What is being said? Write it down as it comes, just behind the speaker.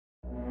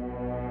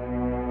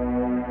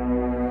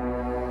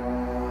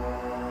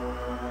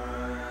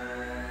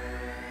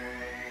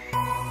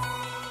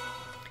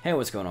Hey,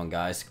 what's going on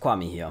guys?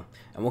 Quamii here,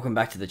 and welcome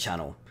back to the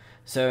channel.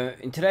 So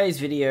in today's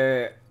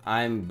video,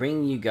 I'm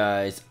bringing you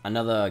guys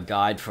another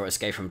guide for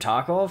Escape from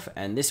Tarkov,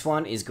 and this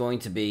one is going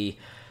to be,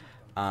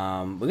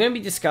 we're going to be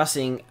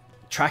discussing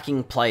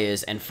tracking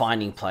players and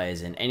finding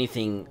players and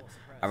anything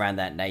around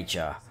that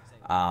nature.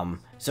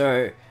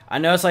 So I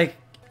know it's like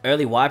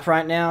early wipe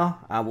right now,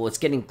 well it's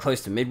getting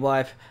close to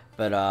mid-wipe,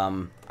 but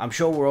I'm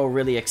sure we're all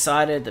really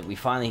excited that we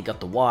finally got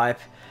the wipe,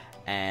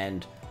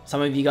 and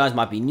some of you guys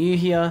might be new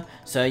here,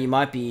 so you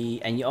might be,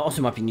 and you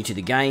also might be new to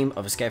the game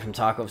of Escape from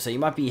Tarkov, so you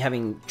might be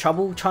having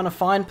trouble trying to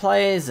find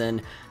players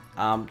and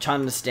trying to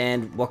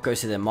understand what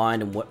goes through their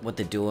mind and what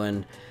they're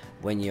doing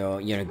when you're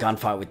in a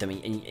gunfight with them,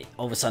 and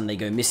all of a sudden they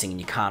go missing and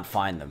you can't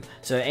find them.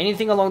 So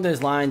anything along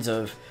those lines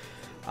of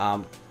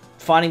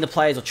finding the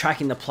players or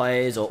tracking the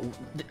players, or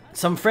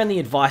some friendly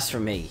advice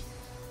from me.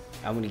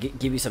 I'm going to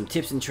give you some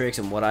tips and tricks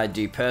on what I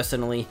do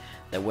personally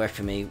that work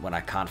for me when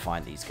I can't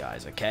find these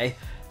guys, okay?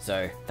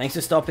 So, thanks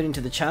for stopping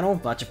into the channel,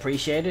 much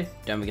appreciated.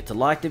 Don't forget to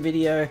like the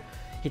video,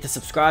 hit the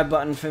subscribe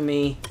button for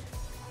me,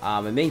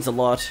 it means a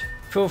lot.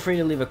 Feel free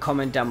to leave a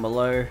comment down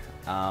below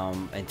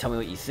and tell me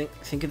what you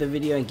think of the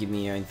video and give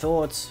me your own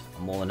thoughts.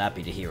 I'm more than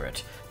happy to hear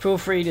it. Feel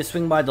free to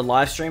swing by the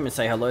live stream and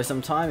say hello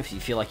sometime if you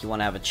feel like you want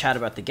to have a chat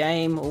about the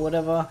game or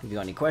whatever, if you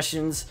got any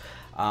questions.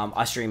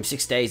 I stream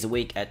 6 days a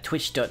week at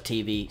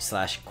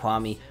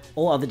twitch.tv/Quamii.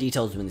 All other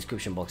details in the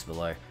description box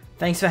below.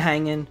 Thanks for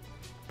hanging.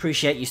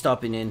 Appreciate you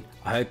stopping in.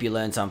 I hope you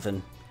learned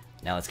something.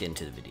 Now let's get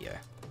into the video.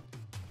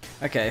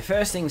 Okay,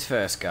 first things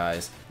first,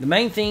 guys. The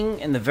main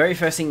thing and the very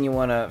first thing you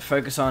want to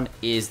focus on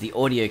is the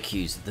audio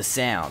cues, the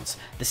sounds.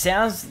 The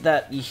sounds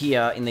that you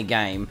hear in the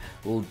game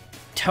will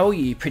tell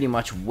you pretty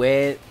much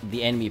where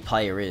the enemy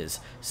player is.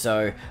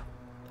 So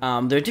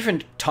there are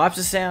different types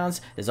of sounds.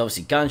 There's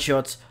obviously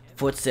gunshots,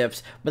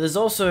 footsteps, but there's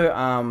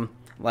also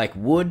like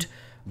wood,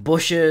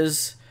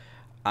 bushes,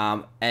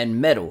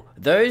 and metal.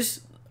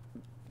 Those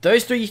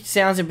three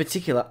sounds in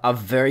particular are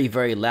very,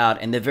 very loud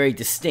and they're very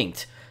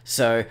distinct.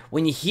 So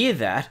when you hear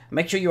that,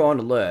 make sure you're on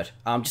alert.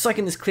 Just like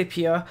in this clip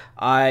here,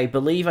 I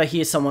believe I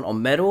hear someone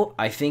on metal.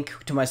 I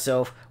think to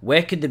myself,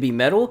 where could there be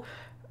metal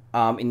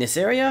in this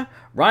area?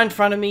 Right in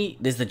front of me,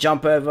 there's the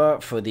jump over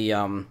for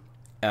the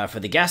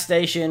gas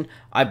station.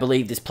 I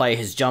believe this player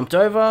has jumped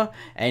over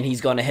and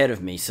he's gone ahead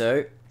of me.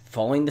 So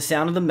following the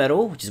sound of the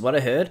metal, which is what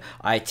I heard,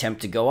 I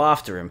attempt to go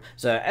after him.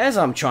 So as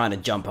I'm trying to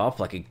jump up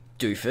like a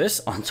doofus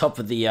on top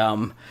of the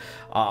on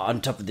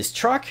top of this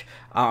truck,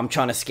 I'm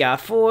trying to scout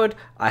forward.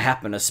 I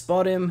happen to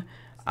spot him,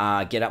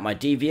 get out my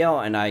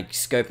DVL, and I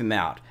scope him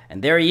out.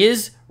 And there he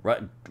is,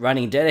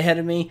 running dead ahead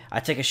of me. I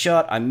take a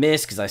shot. I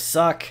miss because I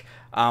suck,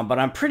 but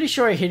I'm pretty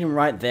sure I hit him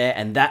right there,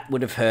 and that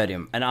would have hurt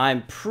him. And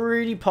I'm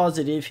pretty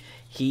positive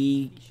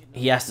he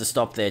has to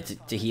stop there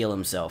to heal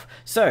himself.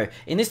 So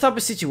in this type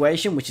of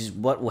situation, which is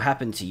what will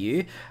happen to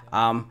you,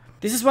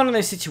 this is one of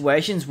those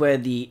situations where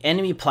the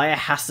enemy player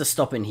has to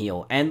stop and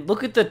heal. And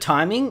look at the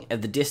timing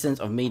of the distance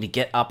of me to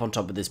get up on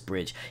top of this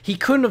bridge. He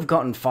couldn't have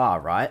gotten far,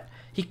 right?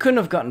 He couldn't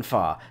have gotten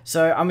far.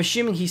 So I'm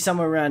assuming he's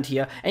somewhere around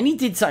here. And he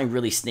did something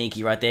really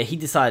sneaky right there. He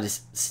decided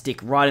to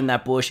stick right in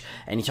that bush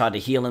and he tried to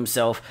heal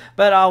himself.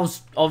 But I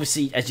was,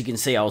 obviously, as you can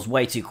see, I was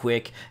way too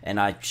quick. And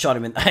I shot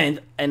him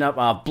and ended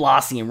up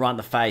blasting him right in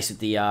the face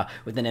with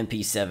with an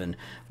MP7.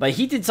 But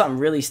he did something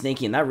really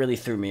sneaky and that really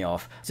threw me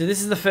off. So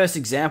this is the first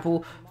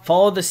example.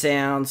 Follow the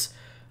sounds,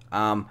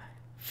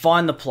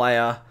 find the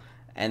player,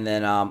 and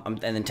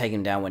then take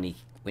him down when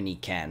he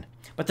can.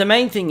 But the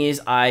main thing is,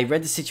 I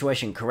read the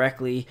situation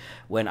correctly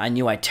when I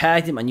knew I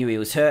tagged him, I knew he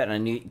was hurt, and I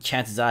knew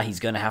chances are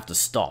he's going to have to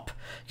stop.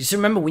 Just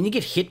remember, when you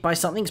get hit by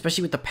something,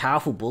 especially with a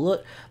powerful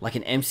bullet, like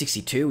an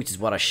M62, which is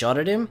what I shot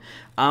at him,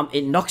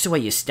 it knocks away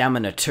your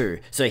stamina too.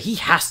 So he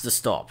has to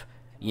stop.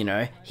 You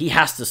know, he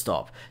has to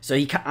stop. So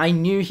I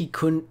knew he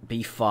couldn't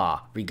be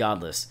far,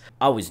 regardless.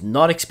 I was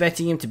not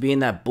expecting him to be in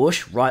that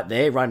bush right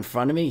there, right in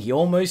front of me. He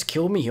almost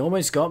killed me. He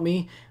almost got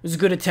me. It was a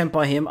good attempt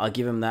by him. I'll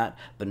give him that,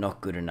 but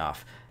not good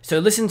enough. So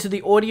listen to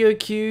the audio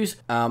cues,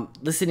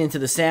 listen into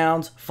the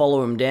sounds,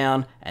 follow him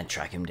down, and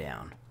track him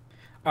down.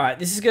 Alright,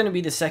 this is going to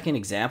be the second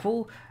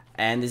example.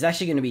 And there's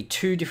actually going to be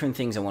two different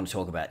things I want to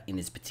talk about in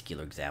this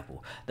particular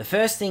example. The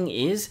first thing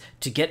is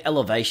to get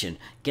elevation.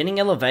 Getting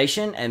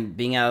elevation and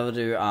being able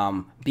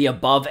to be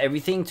above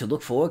everything to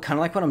look forward, kind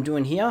of like what I'm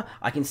doing here.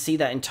 I can see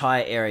that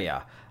entire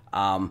area.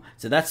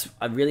 So that's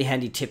a really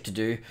handy tip to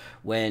do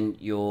when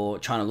you're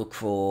trying to look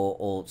for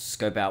or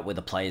scope out where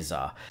the players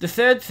are. The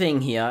third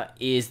thing here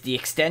is the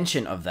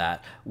extension of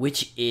that,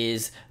 which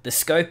is the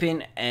scope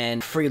in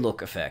and free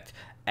look effect.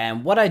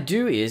 And what I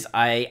do is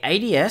I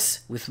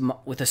ADS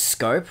with a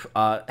scope.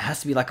 It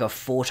has to be like a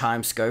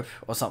 4x scope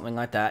or something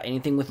like that.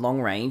 Anything with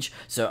long range.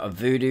 So a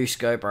voodoo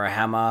scope or a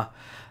hammer,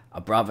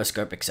 a Bravo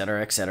scope,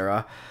 etc.,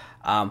 etc.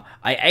 I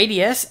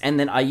ADS and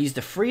then I use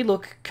the free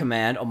look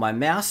command on my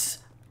mouse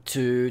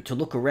to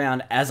look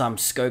around as I'm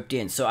scoped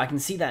in. So I can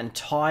see that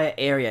entire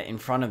area in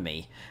front of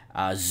me.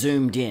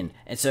 Zoomed in,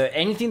 and so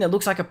anything that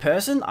looks like a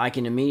person, I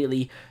can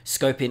immediately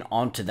scope in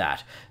onto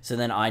that, so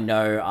then I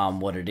know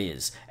what it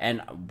is.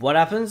 And what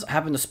happens? I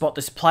happen to spot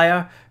this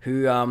player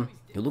who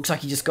He looks like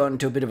he just got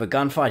into a bit of a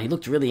gunfight. He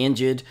looked really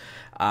injured.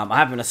 I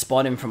happen to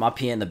spot him from up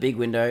here in the big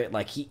window.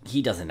 Like,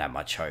 he doesn't have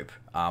much hope.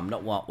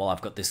 Not while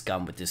I've got this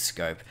gun with this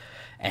scope.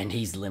 And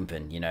he's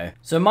limping, you know.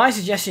 So my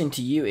suggestion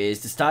to you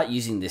is to start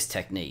using this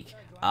technique.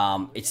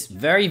 It's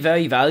very,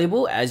 very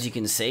valuable, as you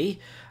can see.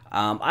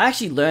 I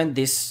actually learned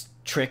this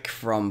trick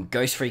from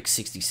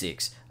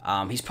GhostFreak66.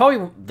 He's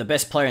probably the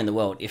best player in the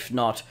world, if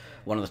not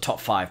one of the top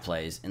 5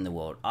 players in the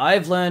world.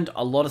 I've learned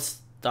a lot of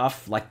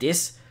stuff like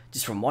this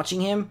just from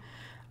watching him.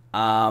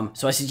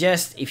 So I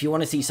suggest, if you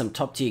want to see some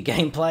top tier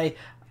gameplay,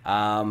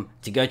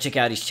 to go check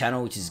out his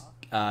channel, which is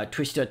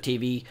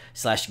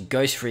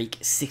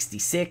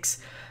twitch.tv/GhostFreak66.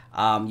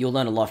 You'll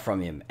learn a lot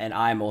from him, and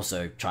I'm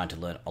also trying to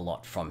learn a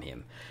lot from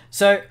him.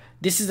 So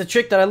this is the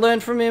trick that I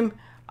learned from him.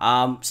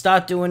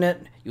 Start doing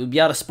it. You'll be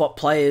able to spot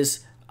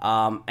players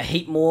a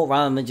heap more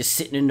rather than just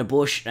sitting in the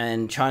bush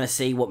and trying to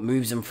see what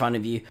moves in front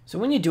of you. So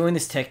when you're doing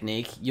this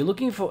technique, you're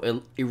looking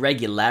for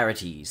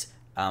irregularities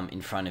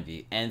in front of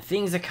you, and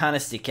things that kind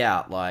of stick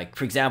out. Like,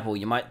 for example,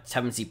 you might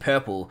happen to see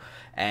purple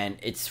and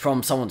it's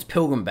from someone's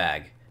pilgrim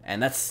bag,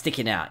 and that's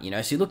sticking out, you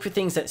know. So you look for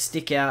things that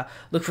stick out.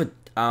 Look for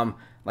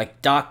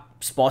like dark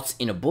spots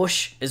in a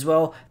bush as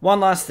well. One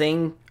last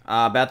thing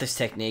about this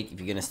technique, if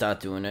you're going to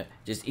start doing it,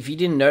 just if you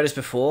didn't notice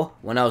before,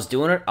 when I was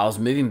doing it, I was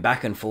moving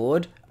back and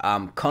forward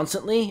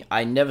constantly.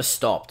 I never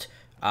stopped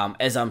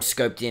as I'm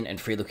scoped in and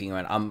free looking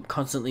around. I'm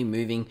constantly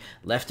moving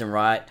left and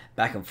right,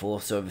 back and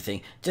forth, so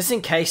everything, just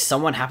in case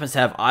someone happens to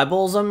have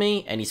eyeballs on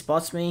me and he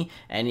spots me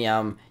and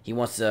he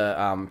wants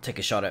to take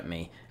a shot at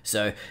me.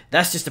 So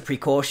that's just a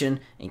precaution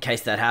in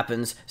case that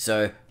happens.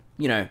 So,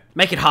 you know,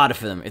 make it harder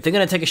for them. If they're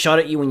going to take a shot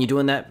at you when you're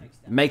doing that,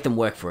 make them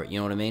work for it, you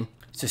know what I mean?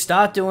 So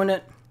start doing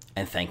it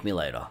and thank me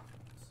later.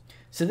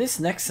 So this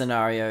next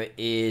scenario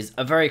is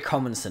a very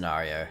common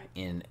scenario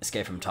in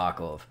Escape from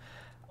Tarkov.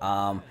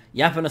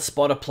 You happen to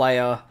spot a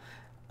player,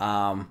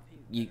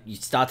 you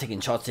start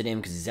taking shots at him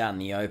because he's out in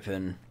the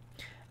open,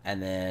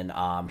 and then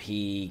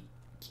he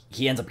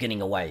ends up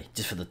getting away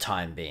just for the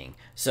time being.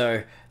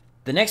 So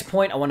the next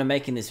point I want to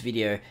make in this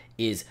video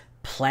is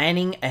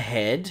planning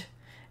ahead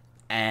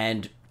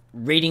and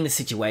reading the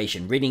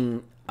situation,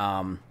 reading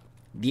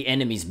the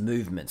enemy's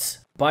movements.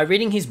 By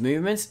reading his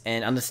movements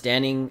and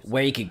understanding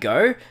where he could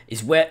go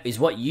is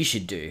what you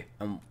should do.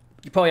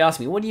 You probably ask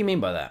me, what do you mean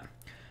by that?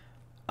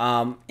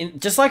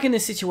 Just like in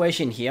this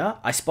situation here,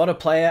 I spot a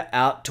player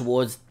out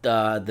towards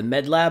the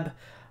med lab.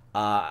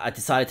 I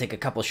decided to take a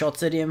couple of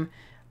shots at him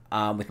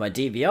with my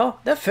DVL.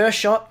 That first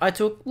shot I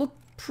took looked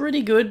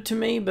pretty good to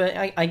me, but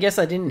I guess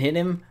I didn't hit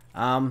him.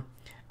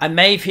 I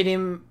may have hit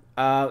him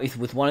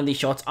with one of these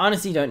shots.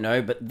 Honestly, don't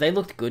know, but they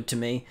looked good to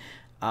me.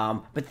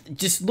 But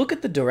just look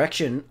at the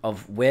direction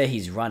of where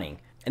he's running.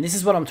 And this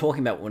is what I'm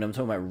talking about when I'm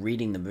talking about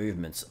reading the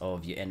movements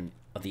of the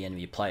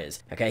enemy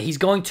players. Okay, he's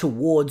going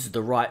towards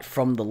the right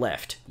from the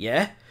left,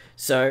 yeah?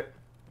 So,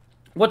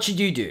 what should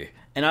you do?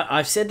 And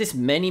I've said this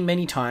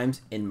many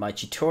times in my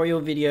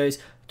tutorial videos,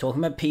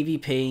 talking about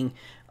PvPing,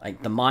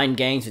 like the mind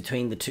games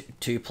between the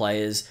two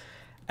players.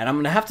 And I'm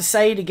going to have to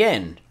say it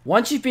again.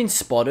 Once you've been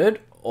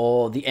spotted,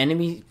 or the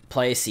enemy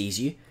player sees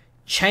you,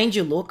 change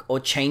your look or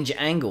change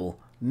your angle.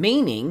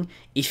 Meaning,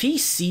 if he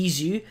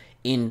sees you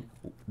in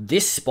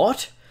this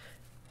spot,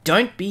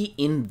 don't be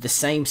in the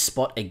same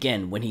spot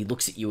again when he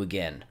looks at you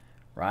again,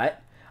 right?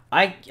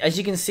 As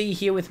you can see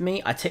here with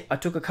me, I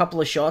took a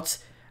couple of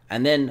shots,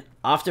 and then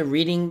after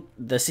reading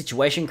the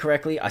situation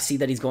correctly, I see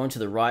that he's going to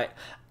the right.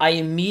 I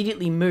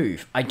immediately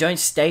move. I don't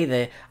stay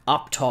there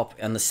up top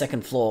on the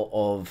second floor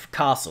of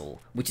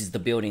Castle, which is the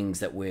buildings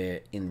that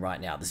we're in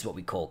right now. This is what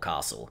we call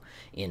Castle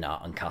in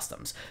on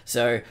Customs.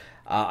 So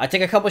I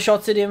take a couple of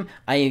shots at him.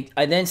 I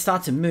then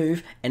start to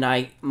move,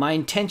 and my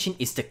intention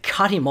is to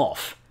cut him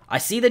off. I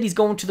see that he's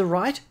going to the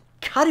right,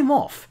 cut him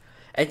off.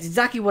 It's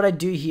exactly what I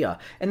do here.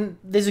 And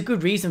there's a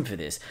good reason for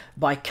this.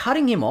 By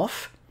cutting him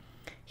off,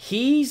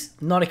 he's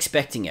not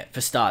expecting it,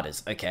 for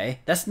starters, okay?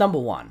 That's number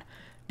one.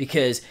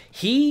 Because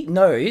he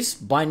knows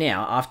by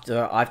now,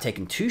 after I've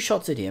taken 2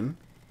 shots at him,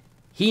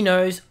 he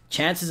knows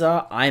chances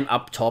are I'm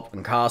up top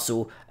in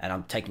Castle and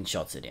I'm taking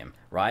shots at him,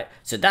 right?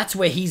 So that's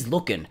where he's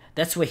looking.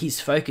 That's where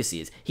his focus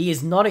is. He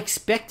is not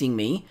expecting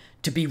me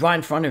to be right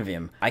in front of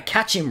him. I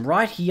catch him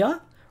right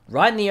here,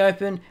 right in the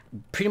open,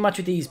 pretty much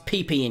with his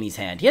PP in his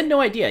hand. He had no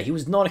idea. He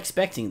was not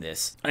expecting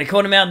this. I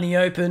caught him out in the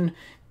open.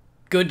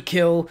 Good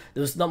kill.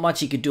 There was not much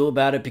he could do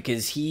about it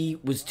because he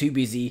was too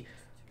busy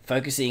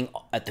focusing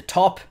at the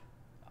top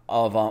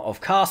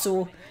of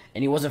Castle,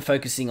 and he wasn't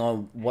focusing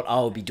on what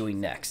I would be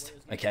doing next.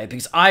 Okay,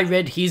 because I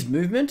read his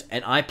movement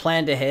and I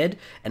planned ahead,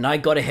 and I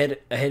got ahead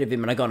of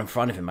him and I got in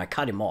front of him. I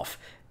cut him off,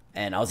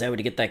 and I was able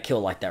to get that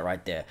kill like that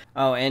right there.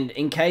 Oh, and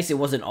in case it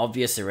wasn't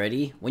obvious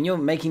already, when you're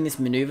making this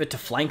maneuver to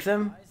flank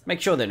them,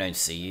 make sure they don't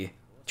see you.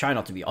 Try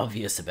not to be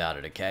obvious about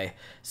it, okay?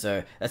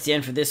 So that's the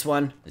end for this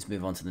one. Let's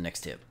move on to the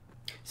next tip.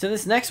 So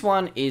this next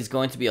one is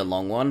going to be a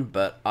long one,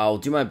 but I'll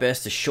do my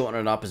best to shorten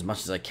it up as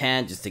much as I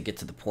can just to get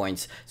to the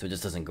points so it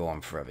just doesn't go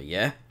on forever,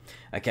 yeah?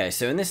 Okay,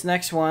 so in this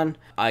next one,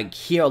 I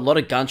hear a lot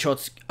of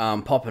gunshots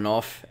popping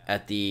off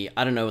at the,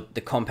 I don't know what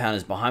the compound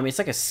is behind me. It's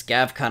like a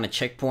scav kind of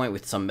checkpoint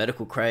with some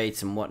medical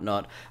crates and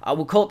whatnot. I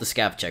will call it the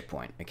scav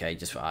checkpoint, okay,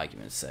 just for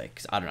argument's sake,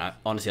 because I don't know,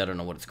 honestly I don't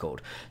know what it's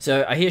called.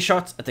 So I hear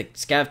shots at the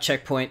scav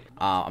checkpoint.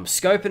 I'm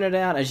scoping it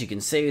out, as you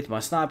can see, with my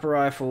sniper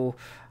rifle.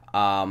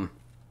 And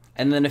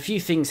then a few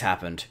things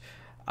happened.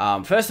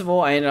 First of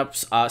all, I ended up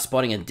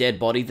spotting a dead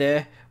body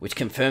there, which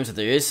confirms that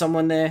there is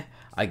someone there.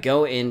 I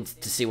go in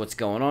to see what's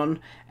going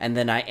on, and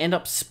then I end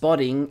up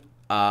spotting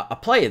a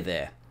player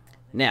there.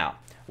 Now,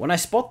 when I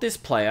spot this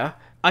player,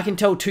 I can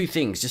tell two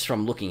things just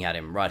from looking at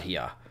him right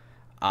here.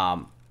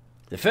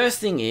 The first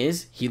thing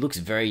is he looks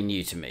very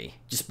new to me,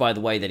 just by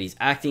the way that he's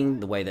acting,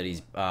 the way that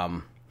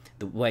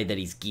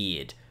he's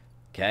geared.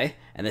 Okay,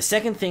 and the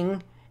second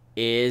thing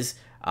is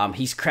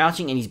he's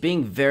crouching and he's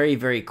being very,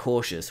 very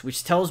cautious,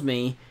 which tells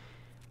me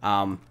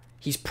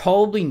he's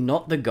probably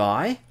not the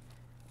guy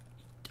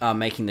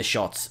making the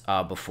shots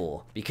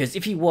before, because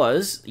if he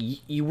was,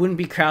 you wouldn't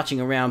be crouching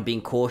around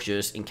being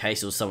cautious in case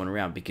there was someone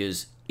around,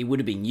 because it would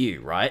have been you,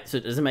 right? So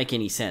it doesn't make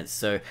any sense.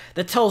 So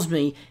that tells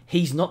me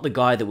he's not the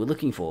guy that we're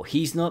looking for.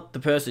 He's not the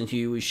person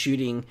who was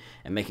shooting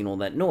and making all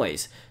that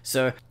noise.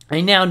 So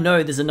I now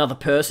know there's another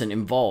person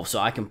involved, so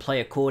I can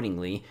play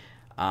accordingly,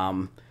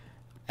 and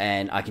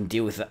I can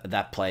deal with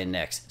that player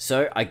next.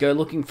 So I go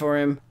looking for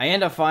him, I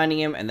end up finding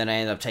him, and then I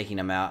end up taking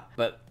him out.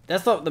 But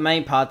that's not the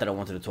main part that I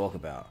wanted to talk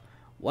about.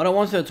 What I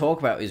wanted to talk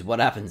about is what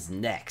happens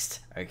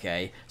next,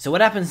 okay? So what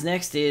happens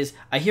next is,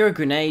 I hear a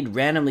grenade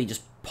randomly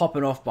just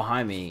popping off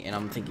behind me, and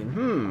I'm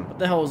thinking, what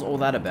the hell is all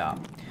that about?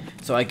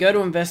 So I go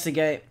to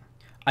investigate,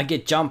 I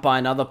get jumped by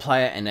another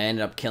player, and I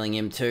ended up killing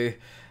him too.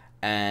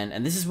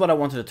 And this is what I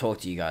wanted to talk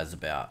to you guys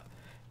about.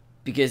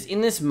 Because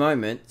in this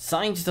moment,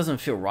 something just doesn't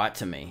feel right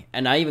to me.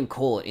 And I even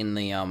call it in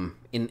the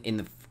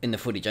in the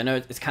footage. I know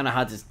it's kind of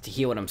hard to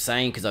hear what I'm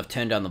saying because I've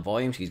turned down the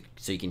volume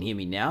so you can hear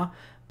me now.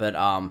 But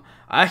I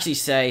actually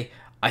say,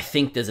 I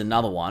think there's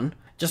another one,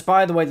 just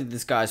by the way that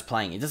this guy's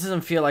playing. It just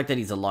doesn't feel like that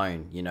he's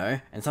alone, you know?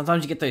 And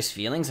sometimes you get those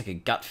feelings, like a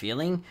gut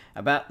feeling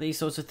about these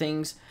sorts of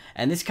things.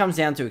 And this comes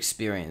down to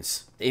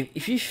experience.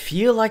 If you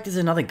feel like there's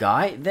another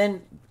guy,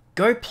 then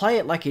go play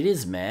it like it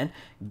is, man.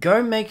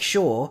 Go make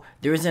sure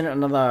there isn't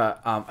another,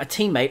 a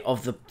teammate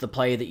of the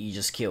player that you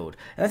just killed.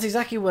 And that's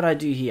exactly what I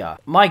do here.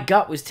 My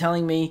gut was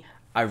telling me,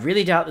 I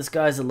really doubt this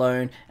guy's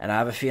alone, and I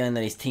have a feeling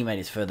that his teammate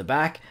is further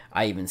back.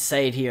 I even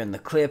say it here in the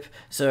clip.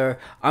 So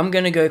I'm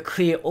going to go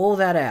clear all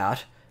that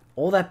out,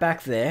 all that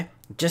back there,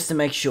 just to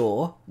make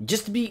sure,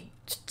 just to be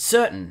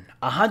certain,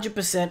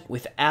 100%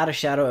 without a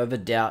shadow of a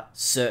doubt,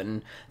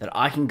 certain that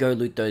I can go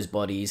loot those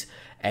bodies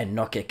and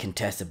not get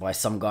contested by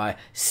some guy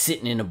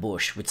sitting in a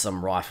bush with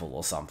some rifle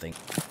or something.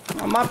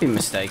 I might be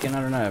mistaken,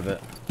 I don't know,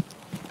 but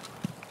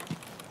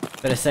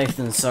better safe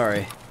than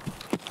sorry.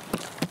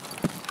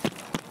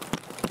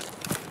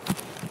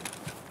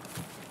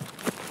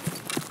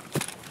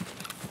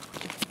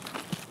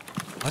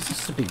 Why is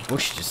this a big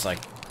bush just like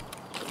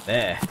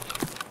there?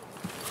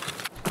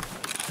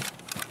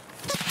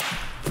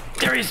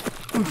 There he is!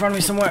 In front of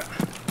me somewhere!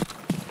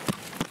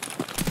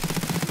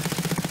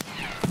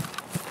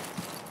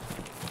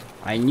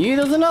 I knew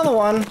there was another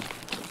one!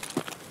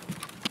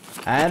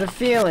 I had a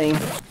feeling.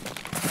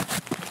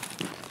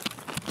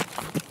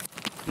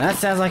 That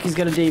sounds like he's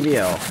got a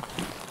DVL.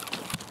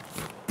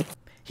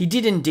 He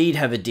did indeed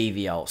have a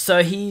DVL,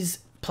 so his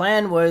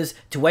plan was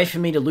to wait for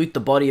me to loot the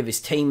body of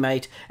his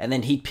teammate, and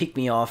then he'd pick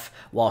me off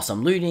whilst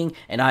I'm looting,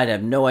 and I'd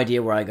have no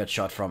idea where I got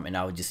shot from, and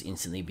I would just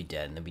instantly be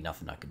dead, and there'd be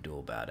nothing I could do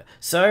about it.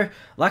 So,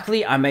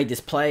 luckily, I made this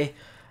play.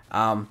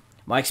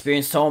 My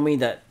experience told me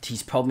that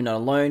he's probably not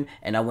alone,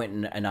 and I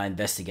went and I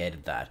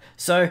investigated that.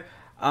 So,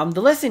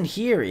 the lesson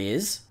here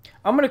is,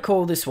 I'm going to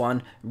call this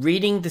one,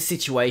 reading the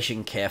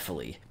situation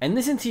carefully. And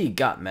listen to your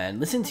gut,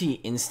 man. Listen to your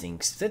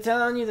instincts. If they're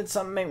telling you that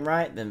something ain't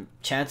right, then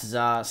chances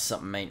are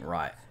something ain't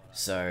right.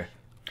 So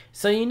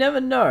you never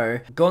know,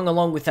 going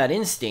along with that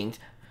instinct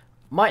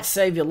might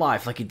save your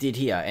life like it did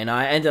here. And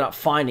I ended up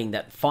finding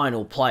that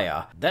final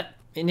player that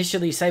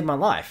initially saved my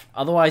life.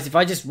 Otherwise, if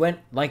I just went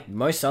like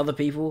most other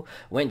people,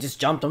 just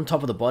jumped on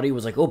top of the body,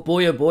 was like, oh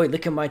boy,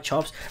 licking my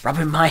chops,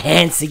 rubbing my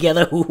hands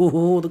together,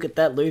 ooh, look at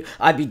that loot,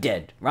 I'd be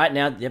dead. Right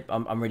now, yep,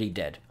 I'm already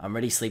dead. I'm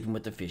already sleeping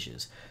with the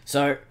fishes.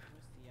 So,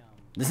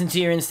 listen to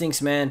your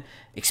instincts, man.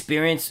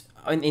 Experience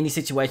in these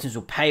situations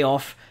will pay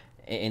off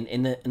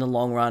in the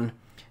long run.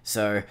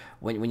 So,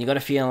 when you got a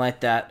feeling like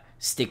that,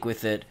 stick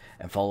with it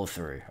and follow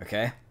through,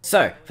 okay?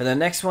 So, for the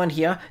next one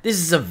here, this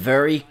is a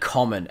very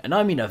common, and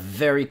I mean a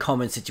very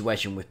common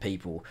situation with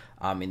people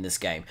in this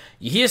game.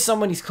 You hear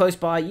someone, he's close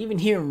by, you even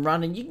hear him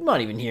running, you might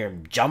even hear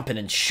him jumping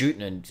and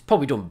shooting and he's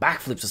probably doing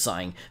backflips or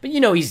something, but you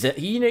know he's there,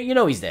 you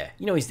know he's there,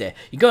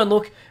 You go and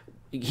look,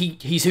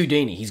 he's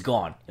Houdini, he's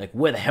gone. Like,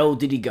 where the hell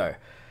did he go?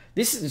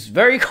 This is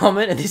very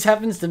common, and this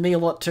happens to me a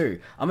lot too.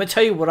 I'm gonna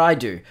tell you what I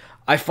do.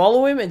 I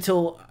follow him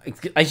until,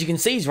 as you can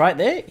see, he's right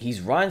there. He's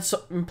right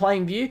in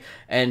plain view,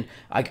 and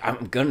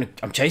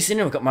I'm chasing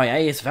him. I've got my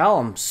ASVAL.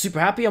 I'm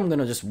super happy. I'm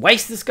gonna just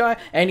waste this guy,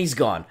 and he's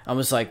gone. I'm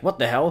just like, what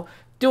the hell?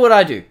 Do what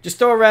I do. Just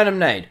throw a random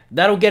nade.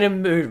 That'll get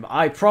him moving.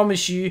 I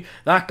promise you,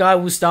 that guy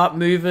will start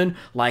moving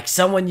like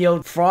someone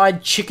yelled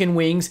fried chicken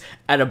wings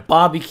at a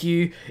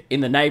barbecue in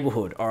the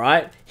neighborhood,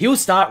 alright? He'll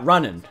start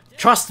running.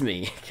 Trust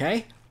me,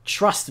 okay?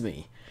 Trust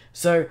me.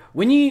 So,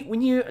 when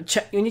you're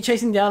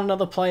chasing down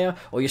another player,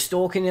 or you're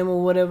stalking him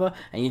or whatever,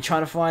 and you're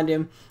trying to find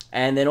him,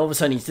 and then all of a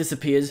sudden he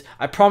disappears,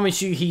 I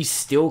promise you he's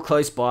still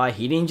close by.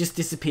 He didn't just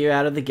disappear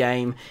out of the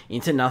game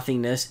into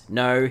nothingness.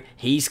 No,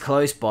 he's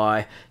close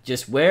by.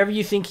 Just wherever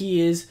you think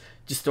he is,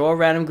 just throw a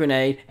random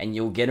grenade and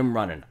you'll get him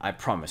running. I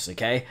promise,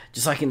 okay?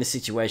 Just like in the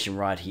situation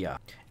right here.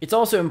 It's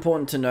also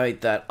important to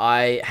note that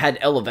I had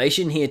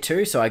elevation here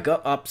too, so I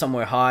got up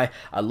somewhere high,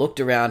 I looked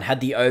around,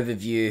 had the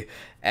overview,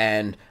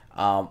 and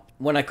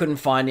when I couldn't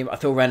find him, I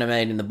threw a random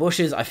nade in the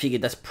bushes. I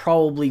figured that's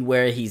probably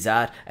where he's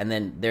at, and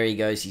then there he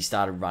goes, he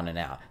started running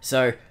out.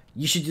 So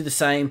you should do the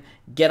same.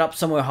 Get up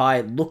somewhere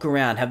high, look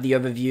around, have the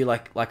overview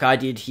like I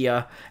did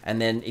here,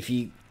 and then if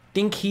you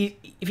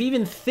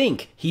even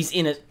think he's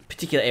in a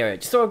particular area,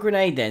 just throw a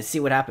grenade there and see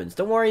what happens.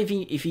 Don't worry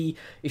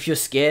if you're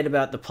scared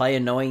about the player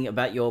knowing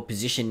about your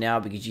position now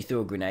because you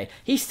threw a grenade.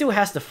 He still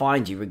has to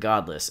find you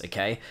regardless,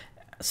 okay?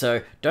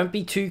 So don't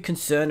be too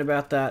concerned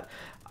about that.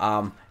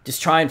 Just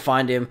try and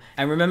find him,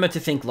 and remember to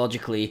think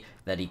logically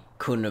that he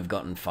couldn't have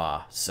gotten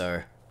far,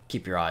 so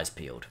keep your eyes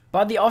peeled.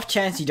 By the off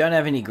chance you don't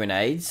have any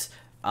grenades,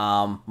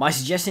 my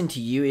suggestion to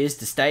you is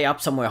to stay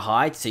up somewhere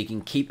high so you can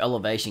keep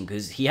elevation,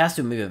 because he has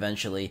to move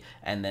eventually,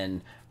 and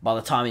then by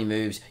the time he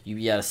moves, you'll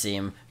be able to see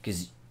him,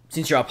 because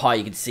since you're up high,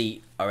 you can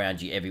see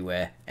around you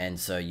everywhere, and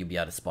so you'll be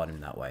able to spot him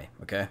that way,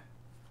 okay?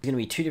 There's going to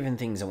be two different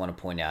things I want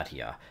to point out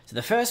here. So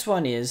the first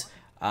one is,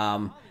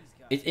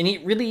 a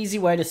really easy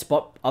way to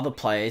spot other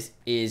players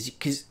is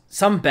because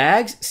some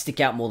bags stick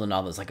out more than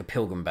others, like a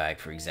pilgrim bag,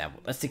 for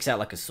example. That sticks out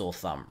like a sore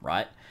thumb,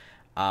 right?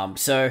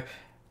 So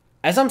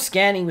as I'm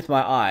scanning with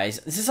my eyes,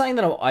 this is something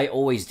that I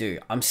always do.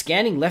 I'm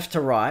scanning left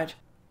to right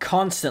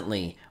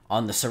constantly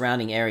on the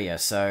surrounding area.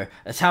 So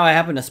that's how I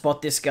happen to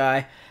spot this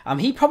guy.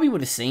 He probably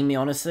would have seen me,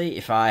 honestly,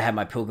 if I had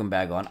my pilgrim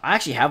bag on. I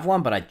actually have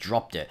one, but I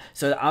dropped it.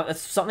 So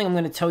that's something I'm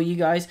going to tell you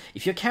guys.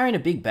 If you're carrying a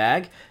big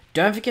bag,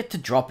 don't forget to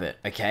drop it,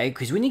 okay?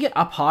 Because when you get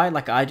up high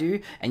like I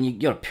do, and you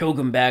got a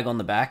pilgrim bag on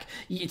the back,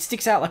 it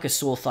sticks out like a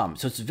sore thumb.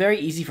 So it's very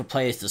easy for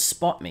players to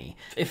spot me.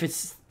 If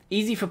it's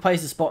easy for players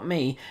to spot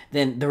me,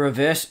 then the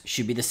reverse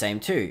should be the same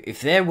too.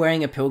 If they're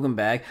wearing a pilgrim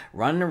bag,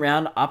 running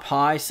around up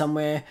high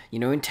somewhere, you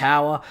know, in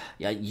tower,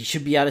 you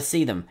should be able to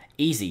see them.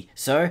 Easy.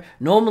 So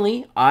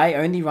normally, I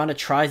only run a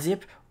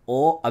tri-zip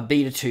or a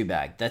beta 2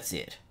 bag. That's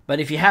it. But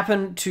if you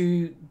happen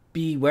to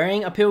be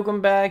wearing a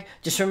pilgrim bag,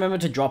 just remember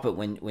to drop it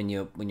when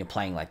you're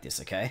playing like this,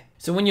 okay?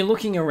 So when you're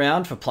looking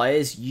around for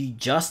players, you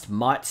just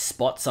might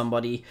spot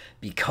somebody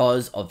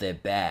because of their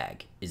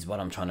bag, is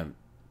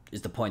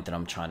the point that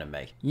I'm trying to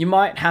make. You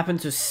might happen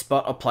to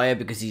spot a player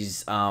because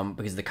he's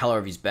because of the color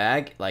of his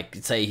bag. Like,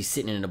 say he's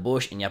sitting in a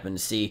bush and you happen to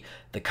see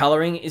the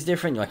coloring is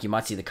different. Like, you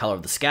might see the color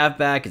of the scav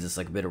bag because it's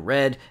like a bit of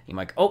red. You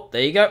might go, oh,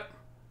 there you go.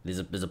 There's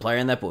a player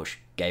in that bush.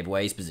 Gave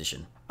away his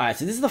position. Alright,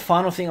 so this is the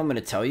final thing I'm going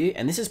to tell you,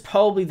 and this is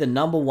probably the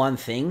 #1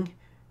 thing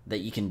that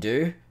you can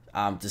do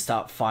to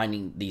start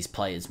finding these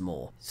players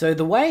more. So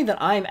the way that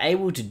I'm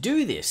able to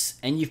do this,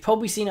 and you've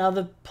probably seen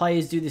other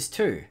players do this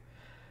too,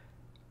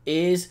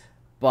 is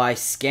by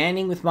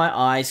scanning with my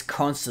eyes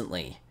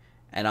constantly.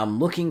 And I'm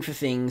looking for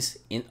things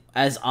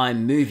as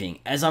I'm moving.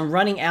 As I'm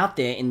running out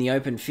there in the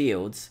open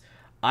fields,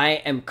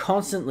 I am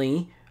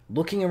constantly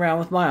looking around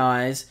with my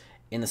eyes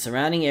in the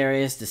surrounding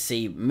areas to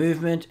see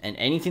movement and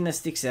anything that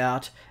sticks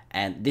out.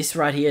 And this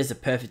right here is a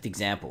perfect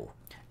example.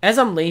 As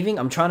I'm leaving,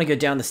 I'm trying to go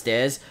down the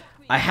stairs.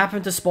 I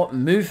happen to spot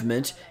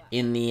movement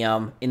in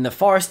the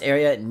forest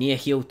area near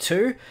Hill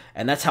 2,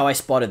 and that's how I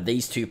spotted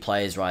these two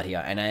players right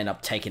here, and I ended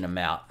up taking them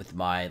out with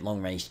my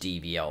long-range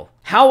DVL.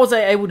 How was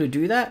I able to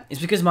do that? It's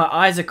because my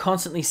eyes are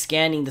constantly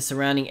scanning the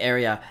surrounding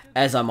area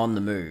as I'm on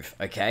the move,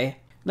 okay?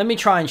 Let me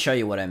try and show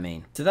you what I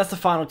mean. So that's the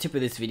final tip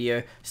of this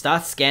video.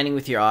 Start scanning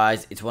with your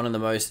eyes. It's one of the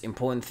most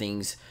important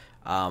things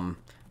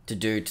to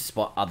do to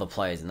spot other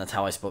players, and that's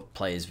how I spot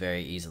players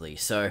very easily.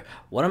 So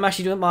what I'm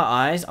actually doing with my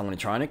eyes, I'm going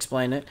to try and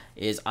explain it,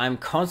 is I'm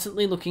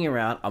constantly looking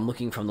around. I'm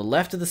looking from the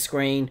left of the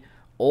screen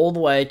all the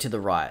way to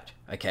the right,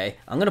 okay?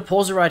 I'm going to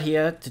pause it right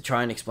here to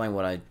try and explain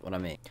what I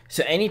mean.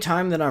 So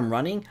anytime that I'm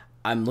running,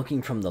 I'm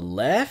looking from the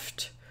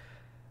left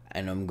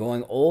and I'm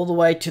going all the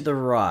way to the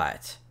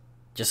right,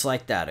 just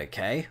like that,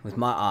 okay, with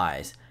my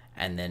eyes.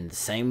 And then the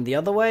same the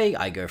other way,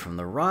 I go from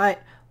the right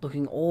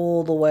looking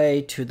all the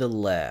way to the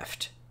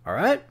left. All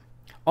right.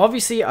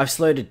 Obviously, I've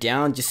slowed it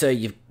down just so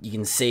you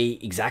can see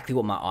exactly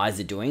what my eyes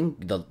are doing,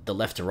 the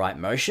left to right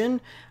motion.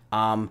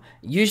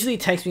 Usually it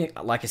takes me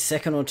like a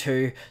second or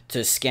two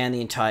to scan the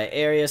entire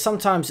area.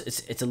 Sometimes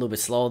it's a little bit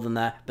slower than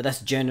that, but that's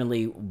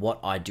generally what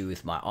I do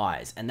with my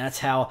eyes. And that's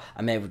how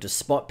I'm able to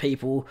spot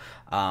people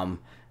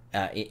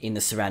in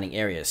the surrounding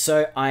areas.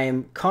 So I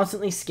am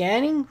constantly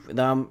scanning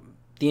the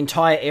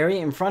entire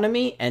area in front of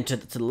me, and to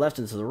the left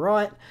and to the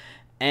right,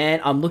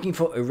 and I'm looking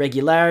for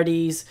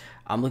irregularities.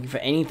 I'm looking for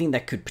anything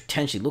that could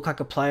potentially look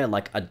like a player,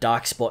 like a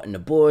dark spot in the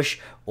bush,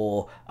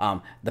 or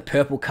the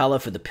purple color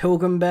for the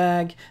pilgrim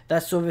bag,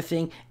 that sort of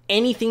thing.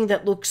 Anything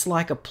that looks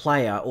like a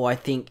player, or I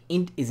think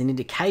is an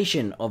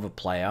indication of a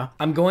player,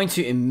 I'm going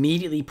to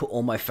immediately put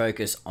all my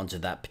focus onto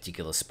that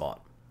particular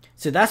spot.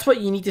 So that's what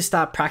you need to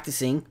start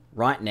practicing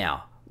right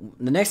now.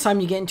 The next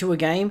time you get into a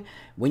game,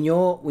 when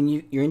you're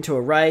into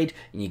a raid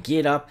and you're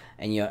geared up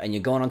and you're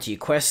going onto your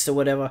quests or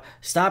whatever,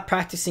 start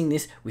practicing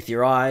this with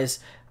your eyes.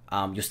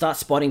 You'll start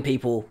spotting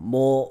people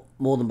more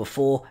than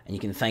before, and you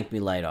can thank me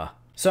later.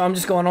 So I'm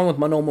just going on with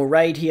my normal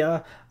raid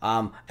here.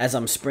 As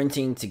I'm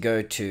sprinting to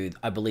go to,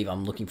 I believe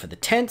I'm looking for the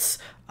tents.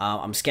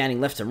 I'm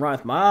scanning left and right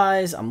with my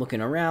eyes. I'm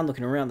looking around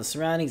the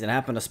surroundings, and I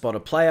happen to spot a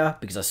player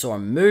because I saw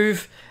him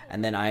move,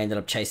 and then I ended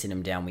up chasing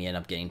him down. We end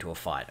up getting into a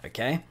fight,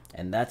 okay?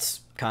 And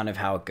that's kind of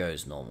how it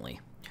goes normally.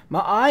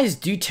 My eyes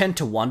do tend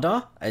to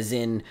wander, as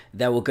in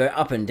they will go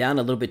up and down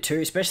a little bit too,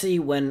 especially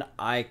when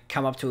I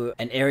come up to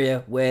an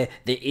area where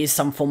there is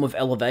some form of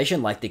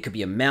elevation, like there could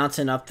be a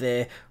mountain up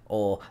there,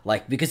 or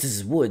like, because this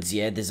is woods,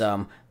 yeah, there's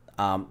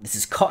this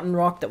is cotton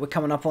rock that we're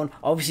coming up on.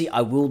 Obviously,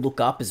 I will look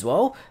up as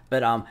well,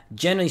 but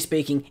generally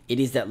speaking, it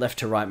is that left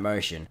to right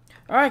motion.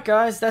 Alright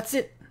guys, that's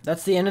it.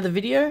 That's the end of the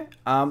video.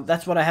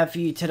 That's what I have for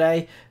you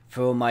today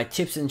for my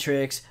tips and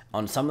tricks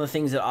on some of the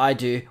things that I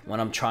do when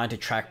I'm trying to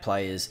track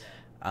players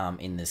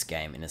in this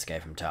game, in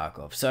Escape from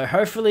Tarkov. So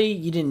hopefully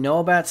you didn't know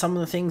about some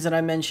of the things that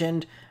I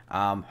mentioned.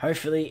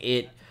 Hopefully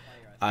it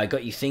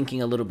got you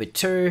thinking a little bit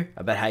too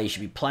about how you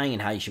should be playing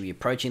and how you should be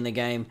approaching the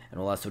game and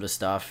all that sort of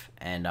stuff.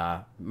 And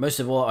most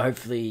of all,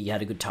 hopefully you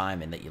had a good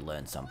time and that you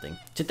learned something.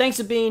 So thanks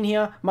for being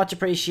here, much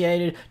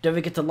appreciated. Don't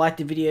forget to like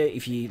the video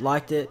if you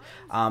liked it.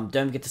 Don't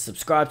forget to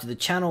subscribe to the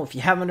channel if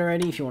you haven't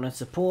already, if you want to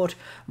support.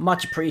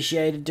 Much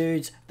appreciated,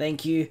 dudes.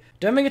 Thank you.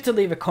 Don't forget to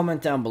leave a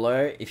comment down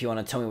below if you want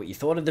to tell me what you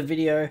thought of the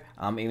video.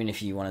 Even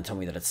if you want to tell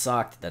me that it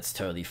sucked, that's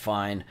totally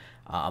fine.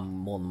 I'm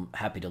more than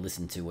happy to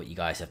listen to what you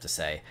guys have to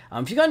say.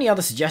 If you got any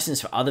other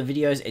suggestions for other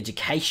videos,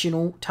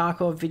 educational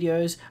Tarkov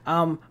videos,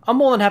 I'm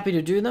more than happy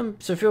to do them.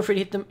 So feel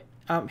free to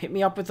hit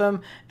me up with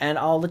them, and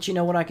I'll let you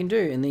know what I can do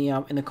in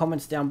the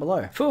comments down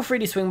below. Feel free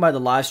to swing by the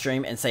live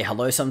stream and say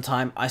hello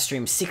sometime. I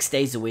stream 6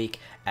 days a week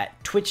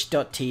at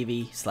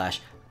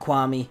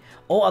twitch.tv/Quamii.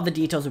 All other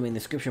details will be in the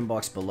description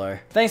box below.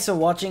 Thanks for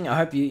watching. I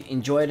hope you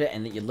enjoyed it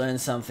and that you learned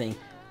something.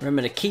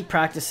 Remember to keep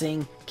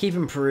practicing, keep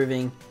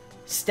improving,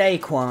 stay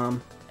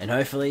Quam, and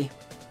hopefully,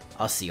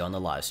 I'll see you on the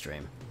live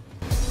stream.